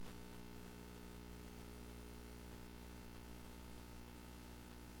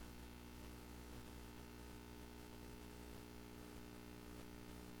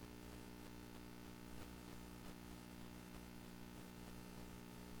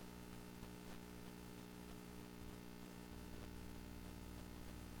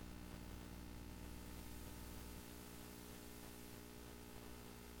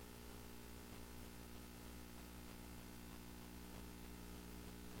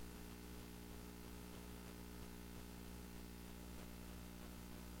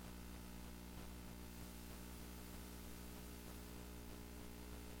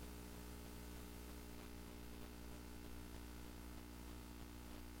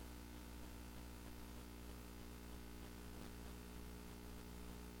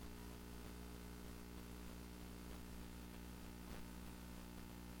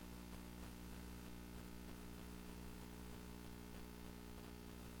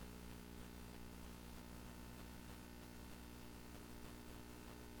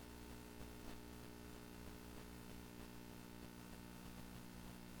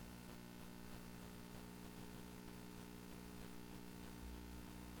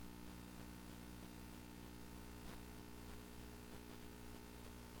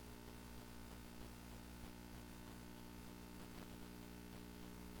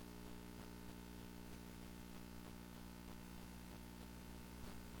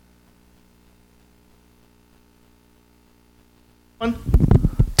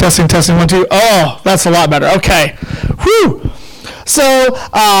Testing, 1, 2. Oh, that's a lot better. Okay. Whew. So,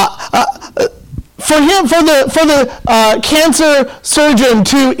 for the cancer surgeon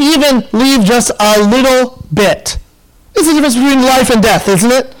to even leave just a little bit, it's the difference between life and death,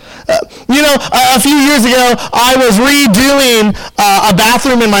 isn't it? A few years ago, I was redoing a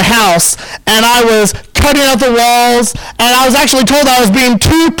bathroom in my house, and I was cutting out the walls, and I was actually told I was being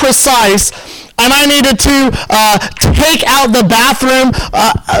too precise, and I needed to take out the bathroom,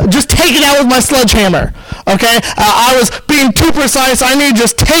 just take it out with my sledgehammer, okay? I was being too precise. I need to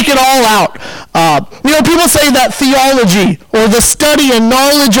just take it all out. People say that theology, or the study and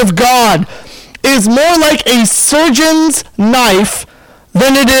knowledge of God, is more like a surgeon's knife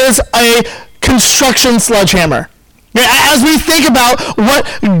than it is a construction sledgehammer. As we think about what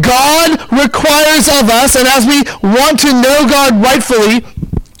God requires of us, and as we want to know God rightfully,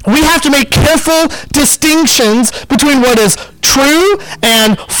 we have to make careful distinctions between what is true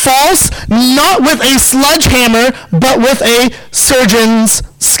and false, not with a sledgehammer, but with a surgeon's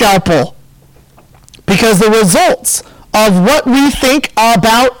scalpel. Because the results of what we think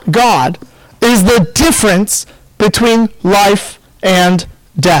about God is the difference between life and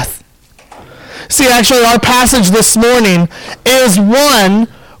death. See, actually, our passage this morning is one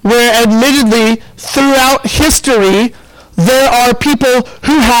where, admittedly, throughout history, there are people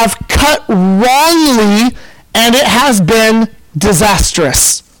who have cut wrongly, and it has been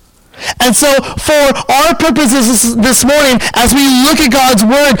disastrous. And so, for our purposes this morning, as we look at God's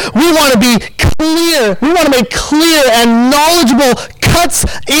Word, we want to be clear. We want to make clear and knowledgeable cuts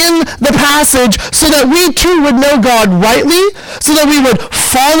in the passage so that we too would know God rightly, so that we would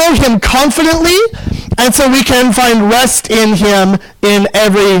follow Him confidently, and so we can find rest in Him in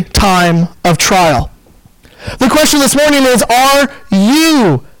every time of trial. The question this morning is, are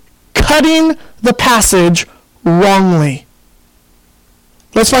you cutting the passage wrongly?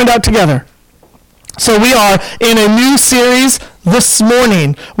 Let's find out together. So we are in a new series this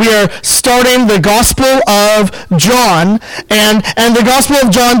morning. We are starting the Gospel of John, and the Gospel of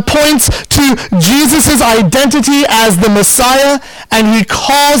John points to Jesus' identity as the Messiah, and he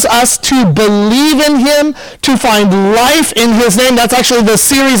calls us to believe in him, to find life in his name. That's actually the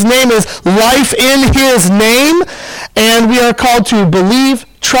series name, is Life in His Name, and we are called to believe,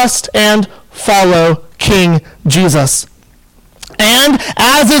 trust, and follow King Jesus. And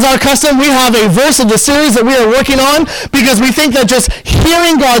as is our custom, we have a verse of the series that we are working on, because we think that just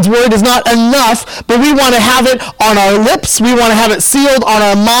hearing God's word is not enough, but we want to have it on our lips. We want to have it sealed on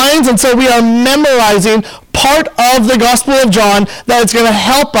our minds. And so we are memorizing part of the Gospel of John that is going to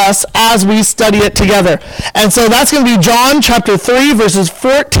help us as we study it together. And so that's going to be John chapter 3, verses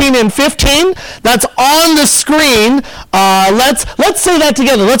 14 and 15. That's on the screen. Let's say that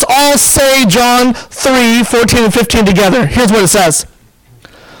together. Let's all say John 3, 14 and 15 together. Here's what it says.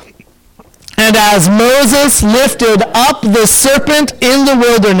 And as Moses lifted up the serpent in the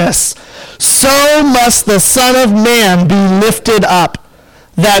wilderness, so must the Son of Man be lifted up,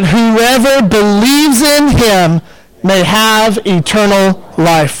 that whoever believes in him may have eternal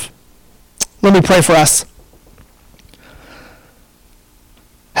life. Let me pray for us.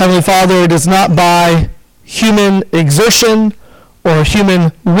 Heavenly Father, it is not by human exertion or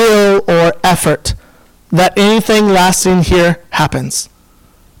human will or effort that anything lasting here happens.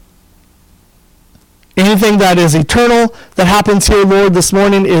 Anything that is eternal that happens here, Lord, this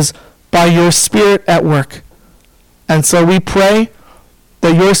morning is by your Spirit at work. And so we pray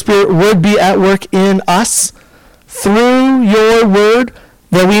that your Spirit would be at work in us through your word,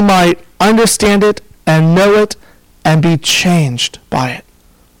 that we might understand it and know it and be changed by it.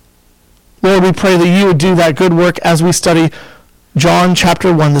 Lord, we pray that you would do that good work as we study John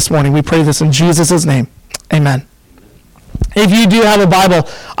chapter 1 this morning. We pray this in Jesus' name. Amen. If you do have a Bible,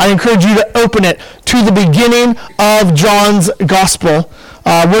 I encourage you to open it to the beginning of John's Gospel.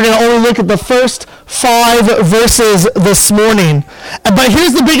 We're going to only look at the first 5 verses this morning. But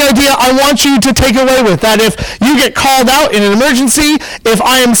here's the big idea I want you to take away with, that if you get called out in an emergency, if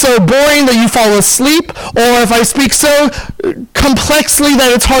I am so boring that you fall asleep, or if I speak so complexly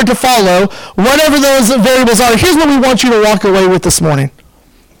that it's hard to follow, whatever those variables are, here's what we want you to walk away with this morning.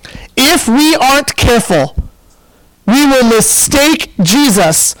 If we aren't careful, we will mistake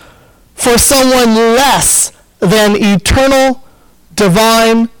Jesus for someone less than eternal,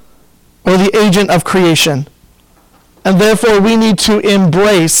 divine, or the agent of creation. And therefore, we need to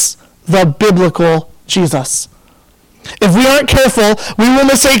embrace the biblical Jesus. If we aren't careful, we will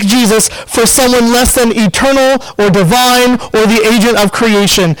mistake Jesus for someone less than eternal or divine or the agent of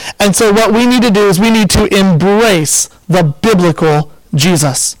creation. And so what we need to do is we need to embrace the biblical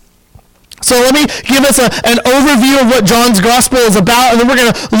Jesus. So let me give us an overview of what John's gospel is about, and then we're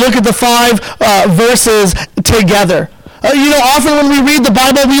going to look at the 5 verses together. Often when we read the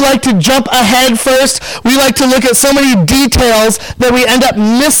Bible, we like to jump ahead first. We like to look at so many details that we end up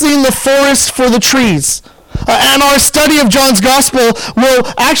missing the forest for the trees. And our study of John's gospel will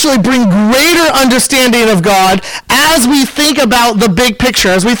actually bring greater understanding of God as we think about the big picture,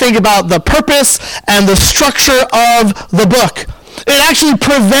 as we think about the purpose and the structure of the book. It actually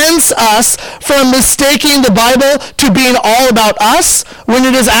prevents us from mistaking the Bible to being all about us when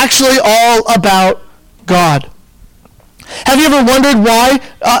it is actually all about God. Have you ever wondered why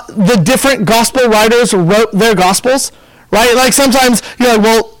the different gospel writers wrote their gospels? Right? Like sometimes you're like,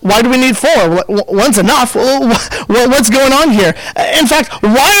 well, why do we need 4? One's enough. What's going on here? In fact,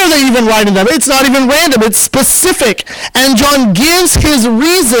 why are they even writing them? It's not even random. It's specific. And John gives his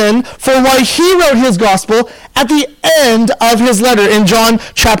reason for why he wrote his gospel at the end of his letter in John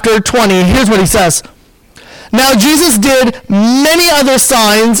chapter 20. Here's what he says. Now Jesus did many other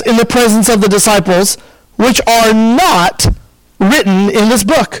signs in the presence of the disciples, which are not written in this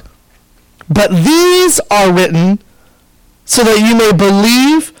book. But these are written so that you may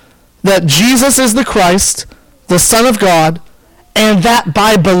believe that Jesus is the Christ, the Son of God, and that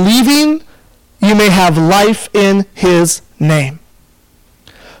by believing you may have life in his name.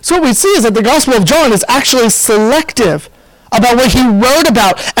 So what we see is that the Gospel of John is actually selective about what he wrote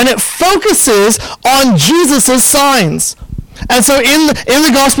about, and it focuses on Jesus' signs. And so in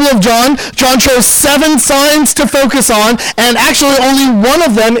the Gospel of John, John chose 7 signs to focus on, and actually only one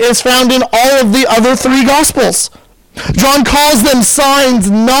of them is found in all of the other 3 Gospels. John calls them signs,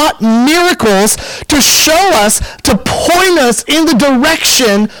 not miracles, to show us, to point us in the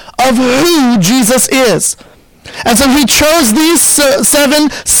direction of who Jesus is. And so he chose these 7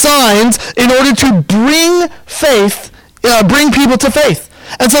 signs in order to bring people to faith.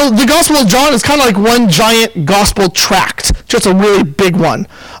 And so the Gospel of John is kind of like one giant gospel tract, just a really big one.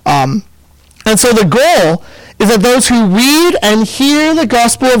 And so the goal is that those who read and hear the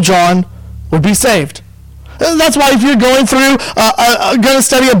Gospel of John would be saved. That's why if you're going through, going to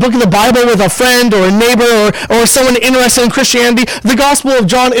study a book of the Bible with a friend or a neighbor or someone interested in Christianity, the Gospel of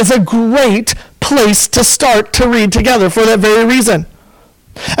John is a great place to start to read together for that very reason.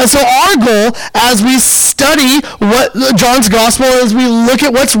 And so our goal as we study what John's gospel, as we look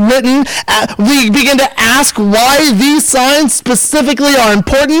at what's written, we begin to ask why these signs specifically are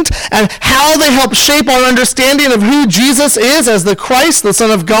important and how they help shape our understanding of who Jesus is as the Christ, the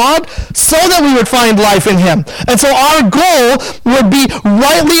Son of God, so that we would find life in him. And so our goal would be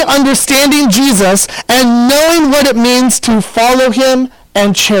rightly understanding Jesus and knowing what it means to follow him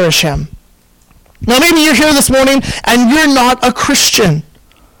and cherish him. Now maybe you're here this morning and you're not a Christian.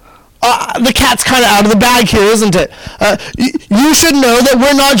 The cat's kind of out of the bag here, isn't it? You should know that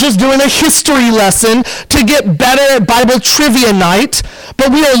we're not just doing a history lesson to get better at Bible trivia night, but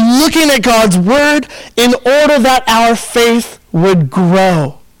we are looking at God's Word in order that our faith would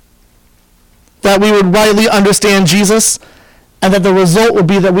grow, that we would rightly understand Jesus, and that the result would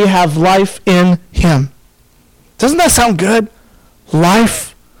be that we have life in him. Doesn't that sound good? Life.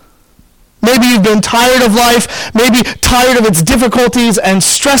 Maybe you've been tired of life, maybe tired of its difficulties and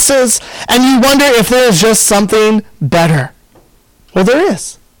stresses, and you wonder if there is just something better. Well, there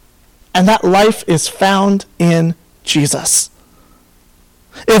is. And that life is found in Jesus.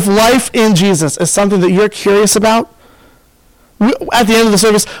 If life in Jesus is something that you're curious about, at the end of the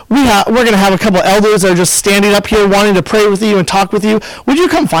service, we're going to have a couple elders that are just standing up here wanting to pray with you and talk with you. Would you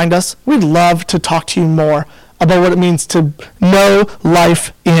come find us? We'd love to talk to you more about what it means to know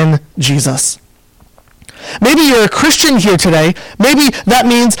life in Jesus. Maybe you're a Christian here today. Maybe that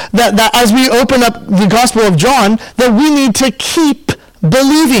means that as we open up the Gospel of John, that we need to keep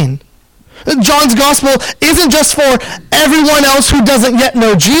believing. John's Gospel isn't just for everyone else who doesn't yet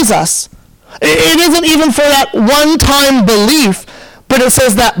know Jesus. It isn't even for that one-time belief, but it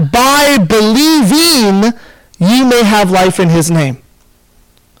says that by believing, you may have life in his name.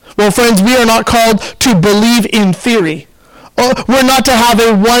 Well, friends, we are not called to believe in theory. We're not to have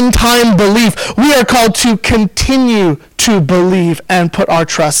a one-time belief. We are called to continue to believe and put our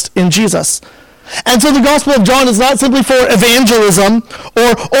trust in Jesus. And so the Gospel of John is not simply for evangelism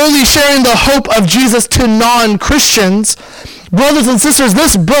or only sharing the hope of Jesus to non-Christians. Brothers and sisters,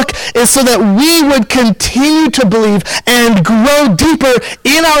 this book is so that we would continue to believe and grow deeper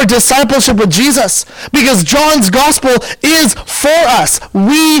in our discipleship with Jesus. Because John's gospel is for us.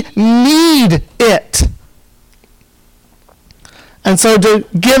 We need it. And so to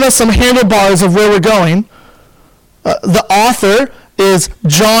give us some handlebars of where we're going, the author is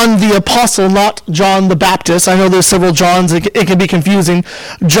John the Apostle, not John the Baptist. I know there's several Johns. It can be confusing.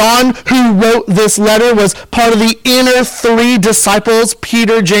 John, who wrote this letter, was part of the inner 3 disciples,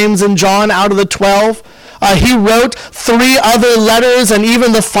 Peter, James, and John, out of the 12. He wrote 3 other letters, and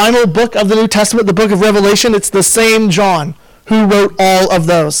even the final book of the New Testament, the book of Revelation, it's the same John who wrote all of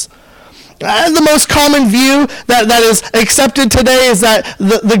those. The most common view that is accepted today is that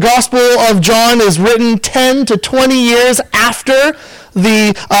the Gospel of John is written 10 to 20 years after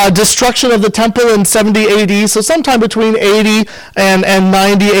the destruction of the temple in 70 AD. So sometime between 80 and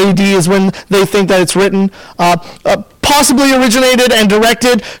 90 AD is when they think that it's written. Possibly originated and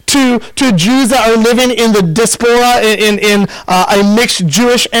directed to Jews that are living in the diaspora, in a mixed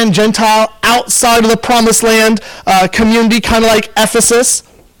Jewish and Gentile outside of the Promised Land community, kind of like Ephesus.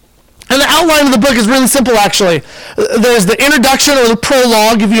 And the outline of the book is really simple, actually. There's the introduction or the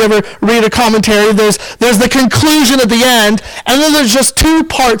prologue, if you ever read a commentary. There's the conclusion at the end, and then there's just 2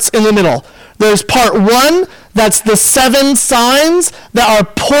 parts in the middle. There's part 1, that's the 7 signs that are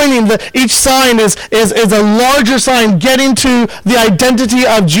pointing. Each sign is a larger sign getting to the identity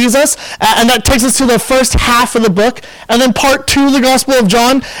of Jesus, and that takes us to the first half of the book. And then part 2 of the Gospel of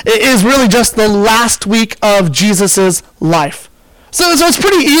John is really just the last week of Jesus' life. So it's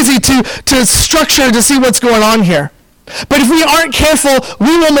pretty easy to structure to see what's going on here. But if we aren't careful,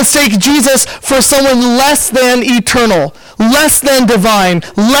 we will mistake Jesus for someone less than eternal, less than divine,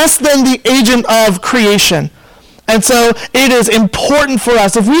 less than the agent of creation. And so it is important for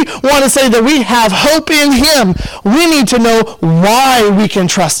us, if we want to say that we have hope in him, we need to know why we can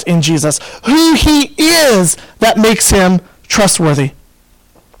trust in Jesus, who he is that makes him trustworthy.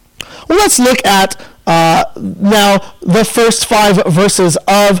 Well, let's look at now the first 5 verses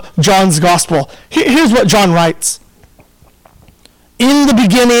of John's Gospel. Here's what John writes. In the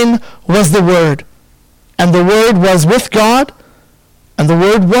beginning was the Word, and the Word was with God, and the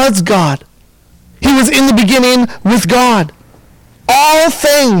Word was God. He was in the beginning with God. All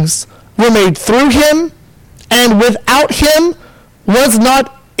things were made through him, and without him was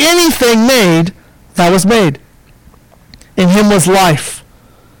not anything made that was made. In him was life,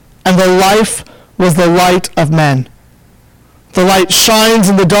 and the life was the light of men. The light shines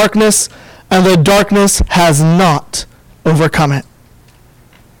in the darkness, and the darkness has not overcome it.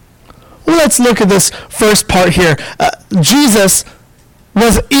 Well, let's look at this first part here. Jesus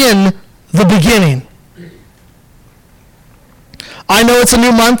was in the beginning. I know it's a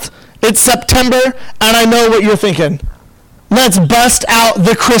new month. It's September, and I know what you're thinking. Let's bust out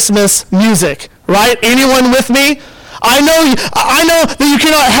the Christmas music, right? Anyone with me? I know that you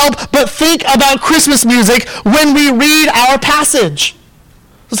cannot help but think about Christmas music when we read our passage.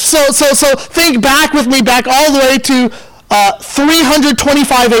 So think back with me all the way to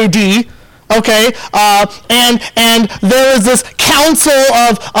 325 AD. Okay, and there was this council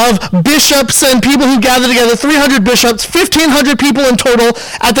of bishops and people who gathered together, 300 bishops, 1,500 people in total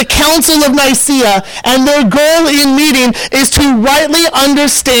at the Council of Nicaea, and their goal in meeting is to rightly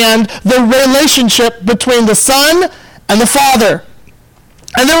understand the relationship between the Son and the Father.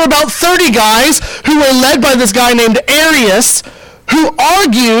 And there were about 30 guys who were led by this guy named Arius, who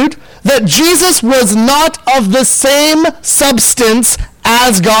argued that Jesus was not of the same substance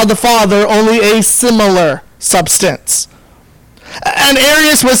as God the Father, only a similar substance. And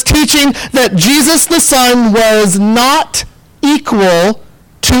Arius was teaching that Jesus the Son was not equal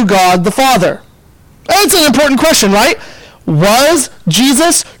to God the Father. That's an important question, right? Was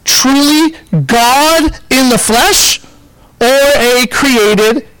Jesus truly God in the flesh or a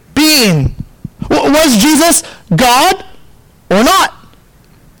created being? Was Jesus God or not?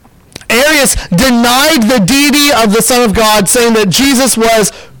 Arius denied the deity of the Son of God, saying that Jesus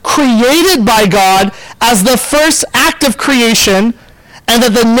was created by God as the first act of creation, and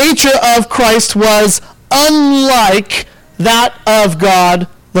that the nature of Christ was unlike that of God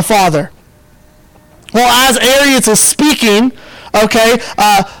the Father. Well, as Arius is speaking,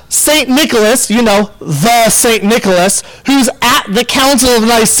 St. Nicholas, the St. Nicholas, who's at the Council of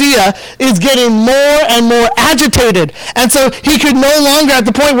Nicaea, is getting more and more agitated. And so he could no longer, at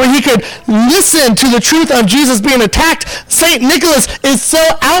the point where he could listen to the truth of Jesus being attacked, St. Nicholas is so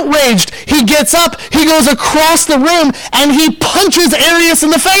outraged, he gets up, he goes across the room, and he punches Arius in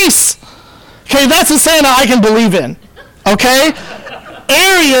the face. Okay, that's a Santa I can believe in. Okay?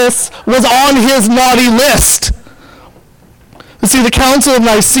 Arius was on his naughty list. You see, the Council of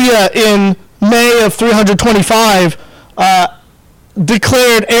Nicaea in May of 325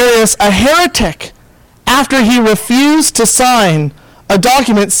 declared Arius a heretic after he refused to sign a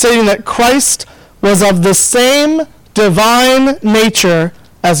document stating that Christ was of the same divine nature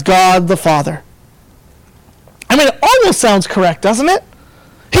as God the Father. I mean, it almost sounds correct, doesn't it?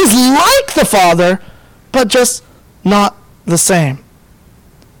 He's like the Father, but just not the same.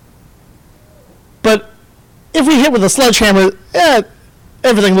 But if we hit with a sledgehammer,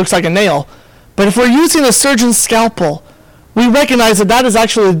 everything looks like a nail. But if we're using a surgeon's scalpel, we recognize that that is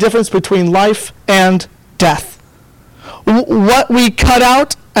actually the difference between life and death. What we cut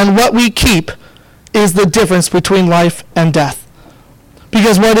out and what we keep is the difference between life and death.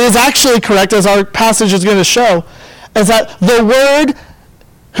 Because what is actually correct, as our passage is going to show, is that the Word,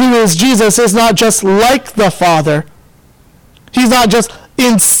 who is Jesus, is not just like the Father. He's not just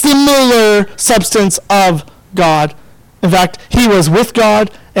in similar substance of God. In fact, he was with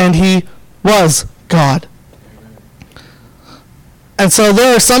God and he was God. And so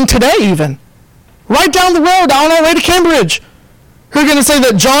there are some today even, right down the road on our way to Cambridge, who are going to say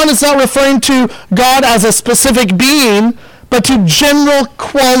that John is not referring to God as a specific being, but to general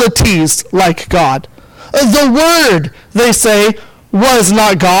qualities like God. The Word, they say, was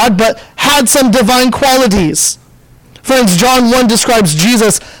not God, but had some divine qualities. For instance, John 1 describes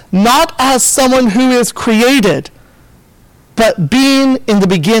Jesus not as someone who is created, but being in the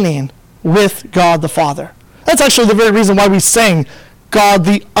beginning with God the Father. That's actually the very reason why we sang God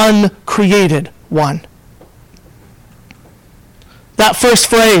the uncreated one. That first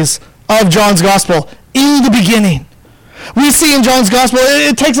phrase of John's Gospel, in the beginning. We see in John's Gospel,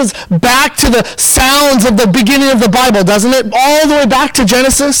 it takes us back to the sounds of the beginning of the Bible, doesn't it? All the way back to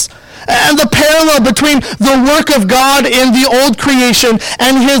Genesis. And the parallel between the work of God in the old creation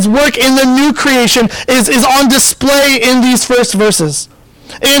and his work in the new creation is on display in these first verses.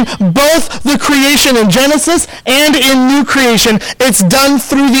 In both the creation in Genesis and in new creation, it's done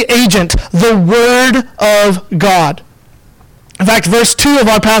through the agent, the Word of God. In fact, verse 2 of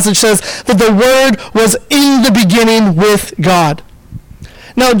our passage says that the Word was in the beginning with God.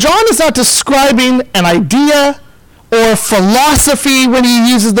 Now, John is not describing an idea or philosophy when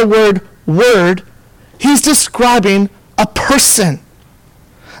he uses the word. He's describing a person.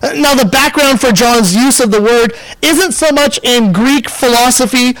 Now, the background for John's use of the word isn't so much in Greek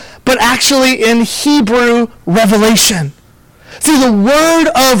philosophy, but actually in Hebrew revelation. See, the Word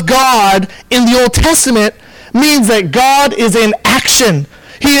of God in the Old Testament means that God is in action.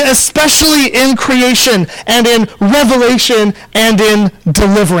 He, especially in creation and in revelation and in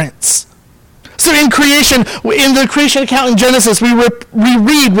deliverance. So in creation, in the creation account in Genesis, we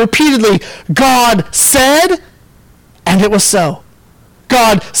read repeatedly, God said, and it was so.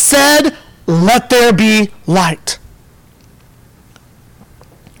 God said, let there be light.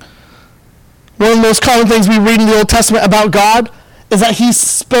 One of the most common things we read in the Old Testament about God is that he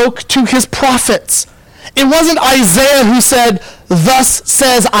spoke to his prophets. It wasn't Isaiah who said, thus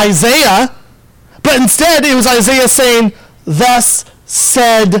says Isaiah, but instead it was Isaiah saying, thus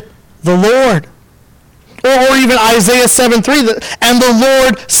said the Lord. Or even Isaiah 7:3, and the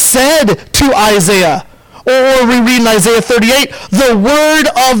Lord said to Isaiah. Or we read in Isaiah 38, the word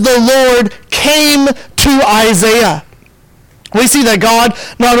of the Lord came to Isaiah. We see that God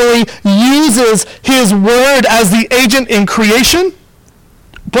not only uses his word as the agent in creation,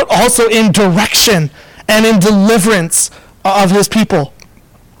 but also in direction and in deliverance of his people.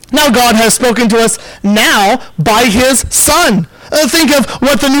 Now God has spoken to us now by his Son. Think of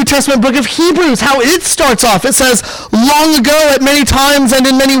what the New Testament book of Hebrews, how it starts off. It says, long ago at many times and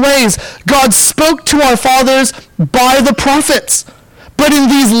in many ways, God spoke to our fathers by the prophets. But in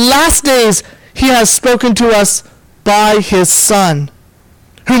these last days, he has spoken to us by his Son,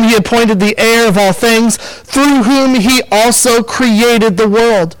 whom he appointed the heir of all things, through whom he also created the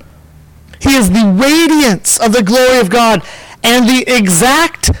world. He is the radiance of the glory of God and the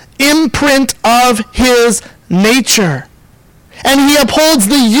exact imprint of his nature. And he upholds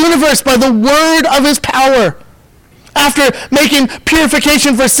the universe by the word of his power. After making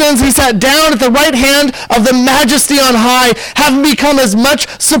purification for sins, he sat down at the right hand of the majesty on high, having become as much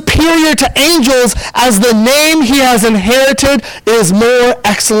superior to angels as the name he has inherited is more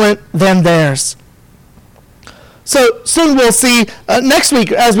excellent than theirs. So soon we'll see next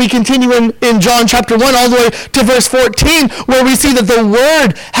week as we continue in John chapter 1 all the way to verse 14, where we see that the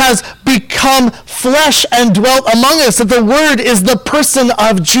Word has become flesh and dwelt among us, that the Word is the person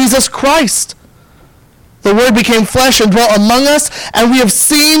of Jesus Christ. The Word became flesh and dwelt among us, and we have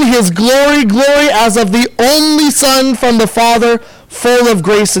seen his glory, glory as of the only Son from the Father, full of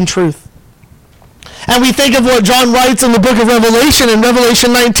grace and truth. And we think of what John writes in the book of Revelation, in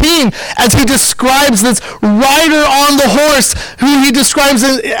Revelation 19, as he describes this rider on the horse, who he describes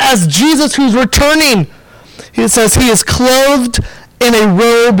as Jesus who's returning. He says he is clothed in a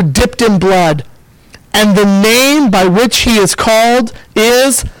robe dipped in blood, and the name by which he is called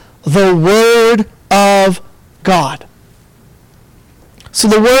is the Word of God. So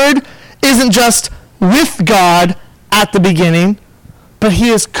the Word isn't just with God at the beginning, but he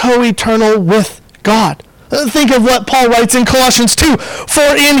is co-eternal with God. Think of what Paul writes in Colossians 2. For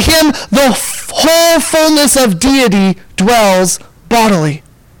in him the whole fullness of deity dwells bodily.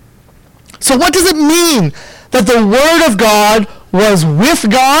 So what does it mean that the Word of God was with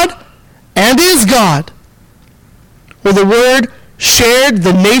God and is God? Well, the Word shared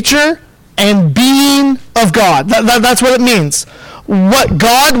the nature and being of God. That's what it means. What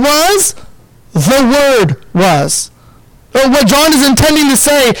God was, the Word was. What John is intending to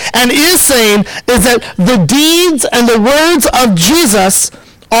say and is saying is that the deeds and the words of Jesus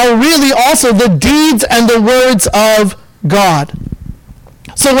are really also the deeds and the words of God.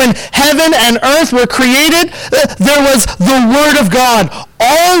 So when heaven and earth were created, there was the Word of God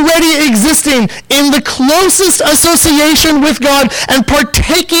already existing in the closest association with God and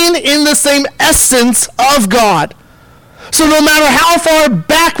partaking in the same essence of God. So no matter how far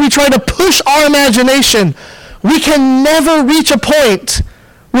back we try to push our imagination, we can never reach a point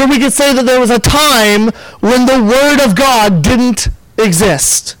where we could say that there was a time when the Word of God didn't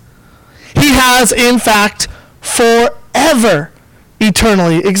exist. He has, in fact, forever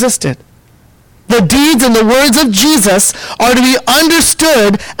eternally existed. The deeds and the words of Jesus are to be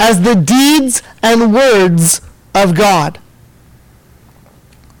understood as the deeds and words of God.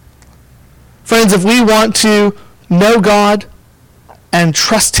 Friends, if we want to know God and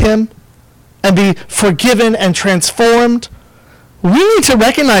trust him and be forgiven and transformed, we need to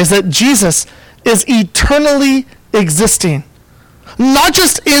recognize that Jesus is eternally existing. Not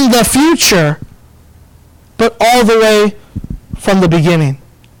just in the future, but all the way from the beginning.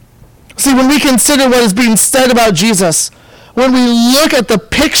 See, when we consider what is being said about Jesus, when we look at the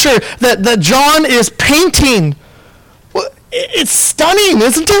picture that John is painting, it's stunning,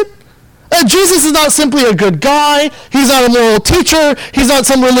 isn't it? Jesus is not simply a good guy. He's not a moral teacher. He's not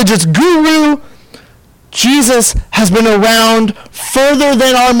some religious guru. Jesus has been around further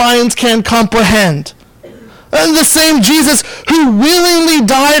than our minds can comprehend. And the same Jesus who willingly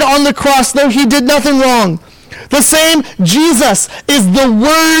died on the cross, though he did nothing wrong. The same Jesus is the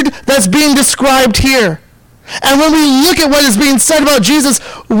Word that's being described here. And when we look at what is being said about Jesus,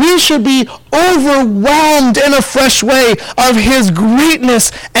 we should be overwhelmed in a fresh way of his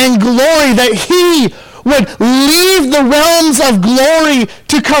greatness and glory, that he would leave the realms of glory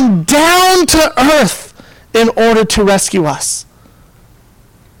to come down to earth in order to rescue us.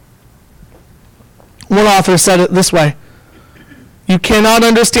 One author said it this way: you cannot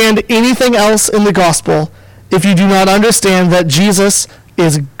understand anything else in the gospel if you do not understand that Jesus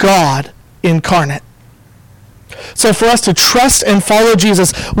is God incarnate. So for us to trust and follow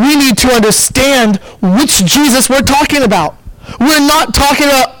Jesus, we need to understand which Jesus we're talking about. We're not talking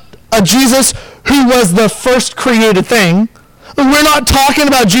about a Jesus who was the first created thing. We're not talking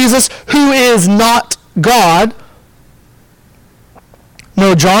about Jesus who is not God.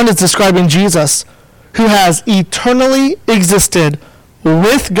 No, John is describing Jesus who has eternally existed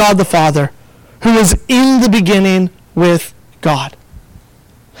with God the Father, who was in the beginning with God.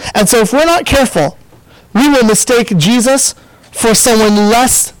 And so if we're not careful, we will mistake Jesus for someone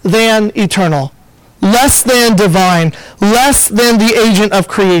less than eternal, less than divine, less than the agent of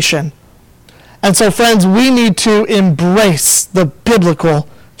creation. And so, friends, we need to embrace the biblical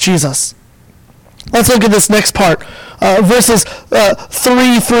Jesus. Let's look at this next part, verses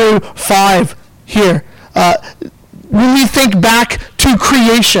 3 through 5 here. When we think back to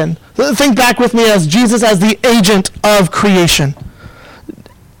creation, think back with me as Jesus as the agent of creation.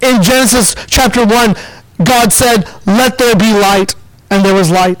 In Genesis chapter 1, God said, "Let there be light," and there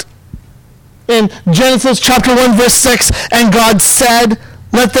was light. In Genesis chapter 1, verse 6, and God said,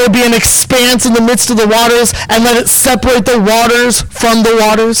 "Let there be an expanse in the midst of the waters, and let it separate the waters from the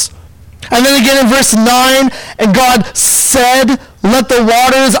waters." And then again in verse 9, and God said, "Let the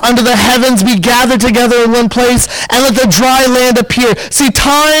waters under the heavens be gathered together in one place, and let the dry land appear." See,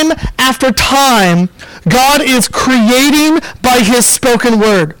 time after time, God is creating by his spoken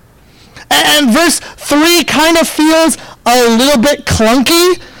word. And verse 3 kind of feels a little bit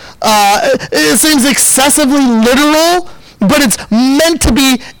clunky. It seems excessively literal, but it's meant to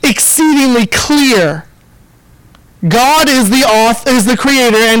be exceedingly clear. God is the author, is the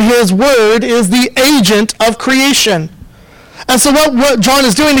creator, and his word is the agent of creation. And so what John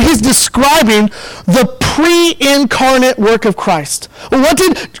is doing, he's describing the pre-incarnate work of Christ. What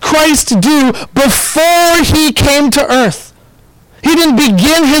did Christ do before he came to earth? He didn't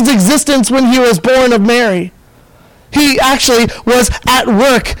begin his existence when he was born of Mary. He actually was at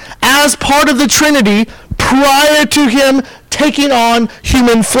work as part of the Trinity prior to him taking on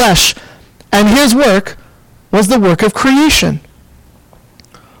human flesh. And his work was the work of creation.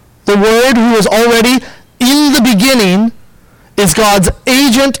 The Word, who is already in the beginning, is God's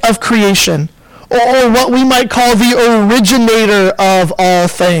agent of creation, or what we might call the originator of all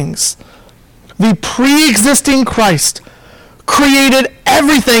things. The pre-existing Christ created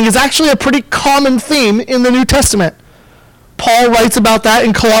everything is actually a pretty common theme in the New Testament. Paul writes about that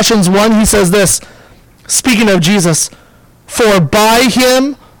in Colossians 1. He says this, speaking of Jesus, "For by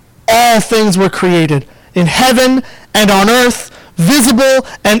him all things were created, in heaven and on earth, visible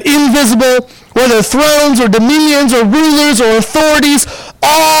and invisible, whether thrones or dominions or rulers or authorities,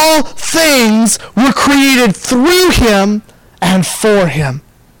 all things were created through him and for him.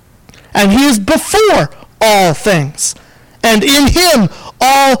 And he is before all things, and in him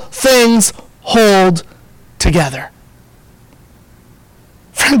all things hold together."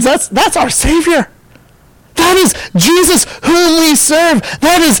 Friends, that's our Savior. That is Jesus whom we serve.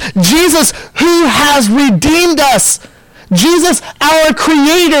 That is Jesus who has redeemed us. Jesus, our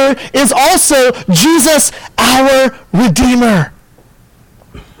Creator, is also Jesus, our Redeemer.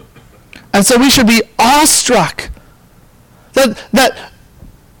 And so we should be awestruck that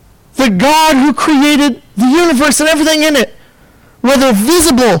the God who created the universe and everything in it, whether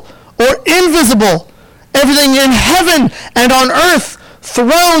visible or invisible, everything in heaven and on earth,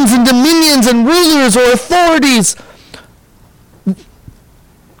 thrones and dominions and rulers or authorities,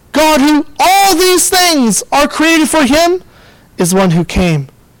 God, who all these things are created for him, is one who came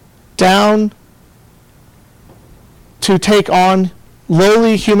down to take on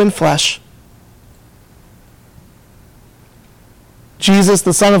lowly human flesh. Jesus,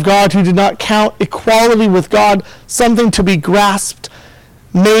 the Son of God, who did not count equality with God something to be grasped,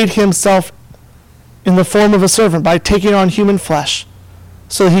 made himself in the form of a servant by taking on human flesh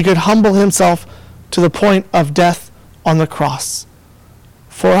so that he could humble himself to the point of death on the cross.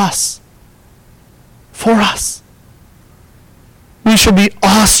 For us. For us. We should be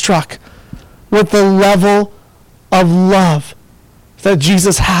awestruck with the level of love that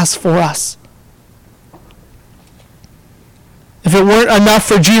Jesus has for us. If it weren't enough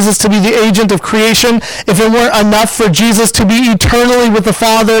for Jesus to be the agent of creation, if it weren't enough for Jesus to be eternally with the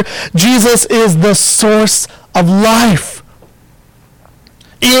Father, Jesus is the source of life.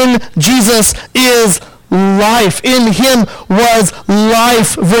 In Jesus is life. In him was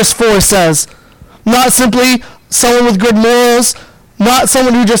life, verse 4 says. Not simply someone with good morals, not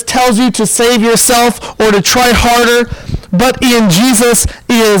someone who just tells you to save yourself or to try harder, but in Jesus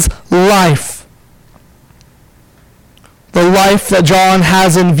is life. The life that John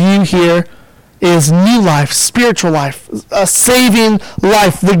has in view here is new life, spiritual life, a saving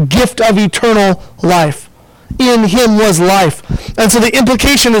life, the gift of eternal life. In him was life. And so the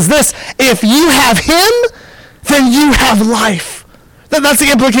implication is this: if you have him, then you have life. That's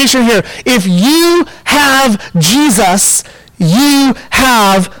the implication here. If you have Jesus, you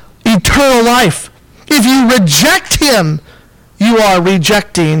have eternal life. If you reject him, you are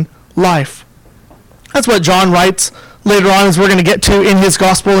rejecting life. That's what John writes later on, as we're going to get to in his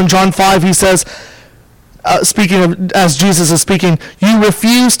gospel. In John 5, he says, speaking of, as Jesus is speaking, "You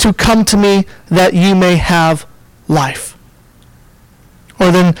refuse to come to me that you may have life."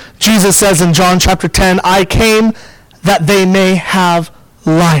 Or then Jesus says in John chapter 10, "I came that they may have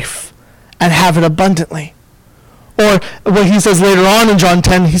life and have it abundantly." Or what he says later on in John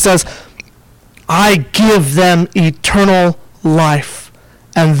 10, he says, "I give them eternal life,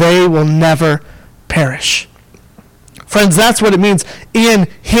 and they will never perish." Friends, that's what it means. In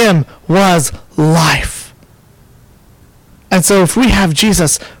him was life. And so if we have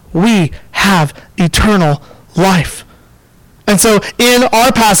Jesus, we have eternal life. And so in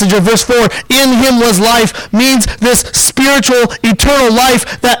our passage of verse 4, in him was life, means this spiritual, eternal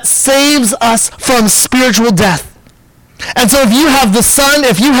life that saves us from spiritual death. And so if you have the Son,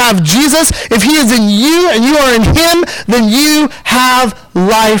 if you have Jesus, if he is in you and you are in him, then you have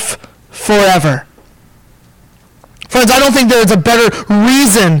life forever. Friends, I don't think there is a better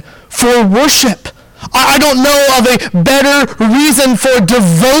reason for worship. I don't know of a better reason for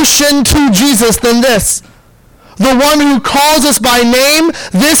devotion to Jesus than this. The one who calls us by name,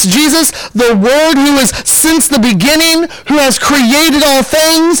 this Jesus, the Word who is since the beginning, who has created all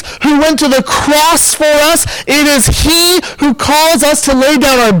things, who went to the cross for us. It is he who calls us to lay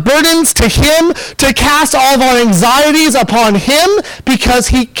down our burdens to him, to cast all of our anxieties upon him, because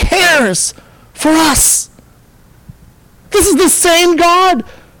he cares for us. This is the same God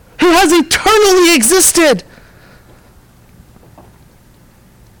who has eternally existed.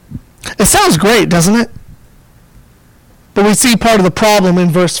 It sounds great, doesn't it? But we see part of the problem in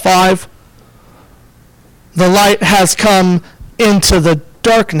verse 5. The light has come into the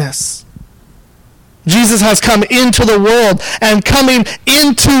darkness, Jesus has come into the world, and coming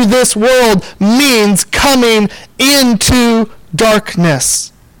into this world means coming into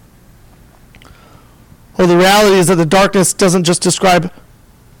darkness. Well, the reality is that the darkness doesn't just describe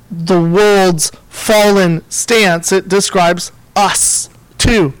the world's fallen stance, it describes us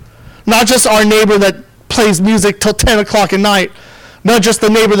too. Not just our neighbor that plays music till 10 o'clock at night. Not just the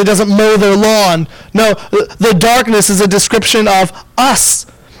neighbor that doesn't mow their lawn. No, the darkness is a description of us.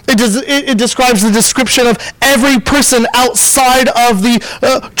 It describes the description of every person outside of the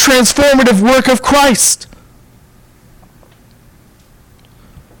transformative work of Christ.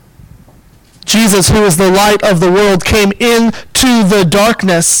 Jesus, who is the light of the world, came into the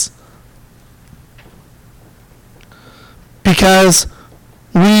darkness because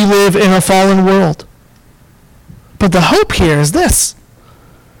we live in a fallen world. But the hope here is this,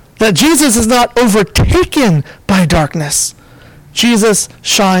 that Jesus is not overtaken by darkness. Jesus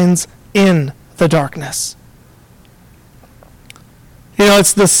shines in the darkness. You know,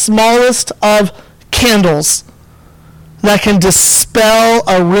 it's the smallest of candles that can dispel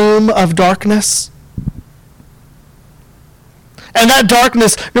a room of darkness. And that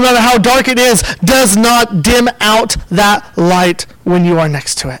darkness, no matter how dark it is, does not dim out that light when you are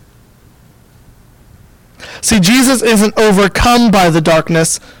next to it. See, Jesus isn't overcome by the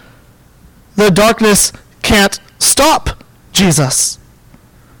darkness. The darkness can't stop Jesus.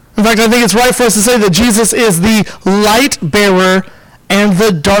 In fact, I think it's right for us to say that Jesus is the light bearer and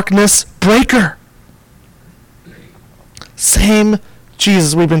the darkness breaker. Same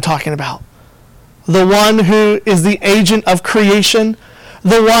Jesus we've been talking about. The one who is the agent of creation,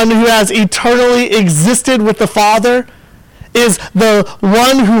 the one who has eternally existed with the Father, is the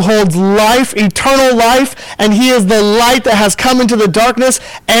one who holds life, eternal life, and he is the light that has come into the darkness,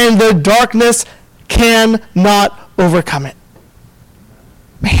 and the darkness cannot overcome it.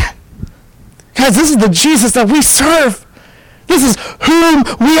 Man, guys, this is the Jesus that we serve. This is whom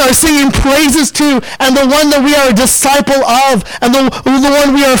we are singing praises to, and the one that we are a disciple of, and the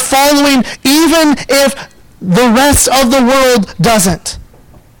one we are following, even if the rest of the world doesn't.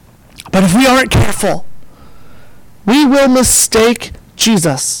 But if we aren't careful, we will mistake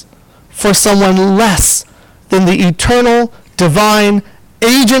Jesus for someone less than the eternal, divine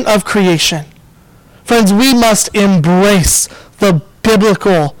agent of creation. Friends, we must embrace the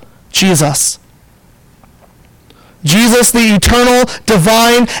biblical Jesus. Jesus, the eternal,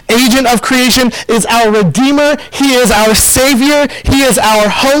 divine agent of creation, is our Redeemer. He is our Savior. He is our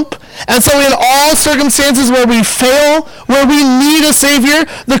hope. And so in all circumstances where we fail, where we need a Savior,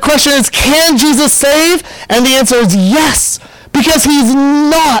 the question is, can Jesus save? And the answer is yes, because he's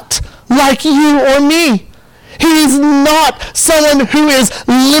not like you or me. He's not someone who is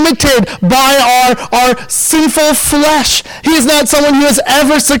limited by our sinful flesh. He is not someone who has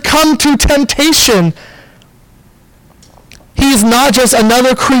ever succumbed to temptation. He's not just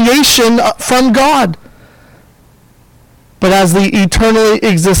another creation from God, but as the eternally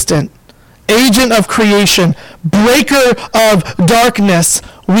existent agent of creation, breaker of darkness,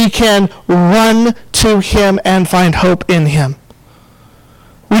 we can run to him and find hope in him.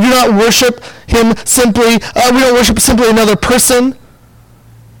 We do not worship him simply, we don't worship simply another person,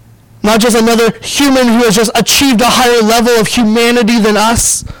 not just another human who has just achieved a higher level of humanity than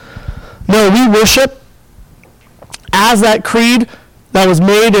us. No, we worship, as that creed that was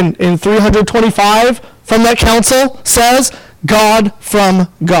made in 325 from that council says, God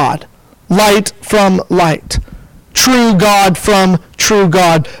from God, light from light, true God from true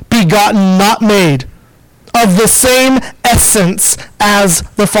God, begotten, not made, of the same essence as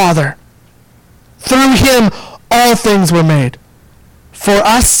the Father. Through him all things were made. For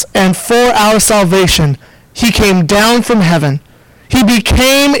us and for our salvation, he came down from heaven. He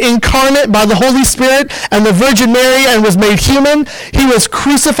became incarnate by the Holy Spirit and the Virgin Mary and was made human. He was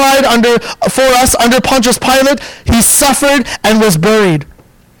crucified for us under Pontius Pilate. He suffered and was buried.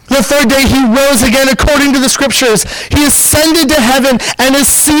 The third day he rose again according to the Scriptures. He ascended to heaven and is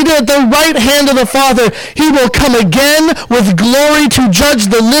seated at the right hand of the Father. He will come again with glory to judge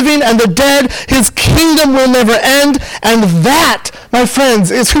the living and the dead. His kingdom will never end. And that, my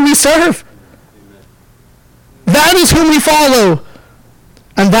friends, is who we serve. That is whom we follow.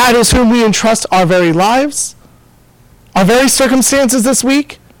 And that is whom we entrust our very lives, our very circumstances this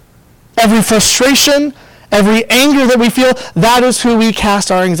week, every frustration, every anger that we feel. That is who we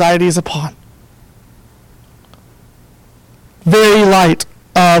cast our anxieties upon. Very light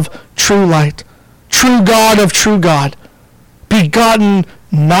of true light, true God of true God, begotten,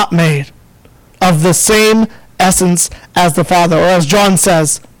 not made, of the same essence as the Father. Or as John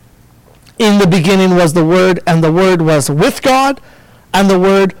says, in the beginning was the Word, and the Word was with God, and the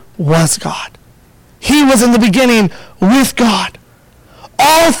Word was God. He was in the beginning with God.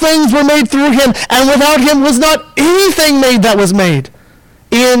 All things were made through him, and without him was not anything made that was made.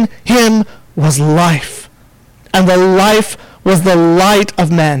 In him was life, and the life was the light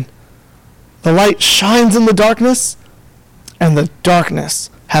of men. The light shines in the darkness, and the darkness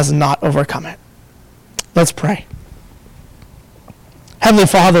has not overcome it. Let's pray. Heavenly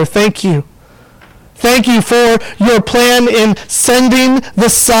Father, thank you. Thank you for your plan in sending the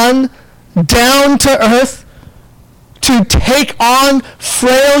Son down to earth to take on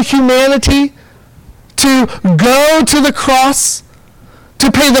frail humanity, to go to the cross,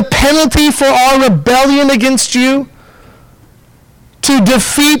 to pay the penalty for our rebellion against you, to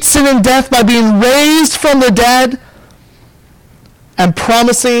defeat sin and death by being raised from the dead and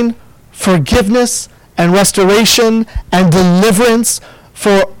promising forgiveness and restoration and deliverance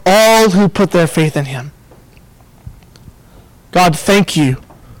for all who put their faith in him. God, thank you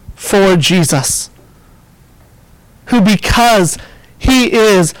for Jesus, who, because he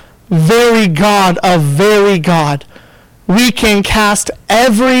is very God of very God, we can cast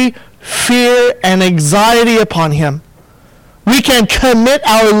every fear and anxiety upon him. We can commit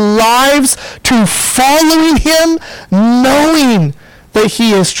our lives to following him, knowing that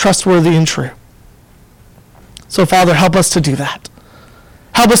he is trustworthy and true. So, Father, help us to do that.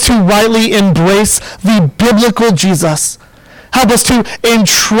 Help us to rightly embrace the biblical Jesus. Help us to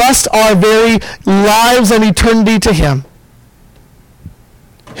entrust our very lives and eternity to him,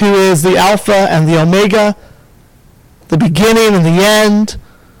 who is the Alpha and the Omega, the beginning and the end,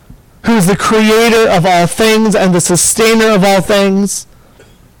 who is the creator of all things and the sustainer of all things,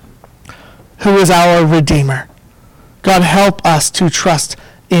 who is our Redeemer. God, help us to trust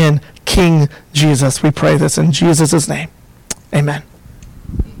in King Jesus. We pray this in Jesus' name. Amen.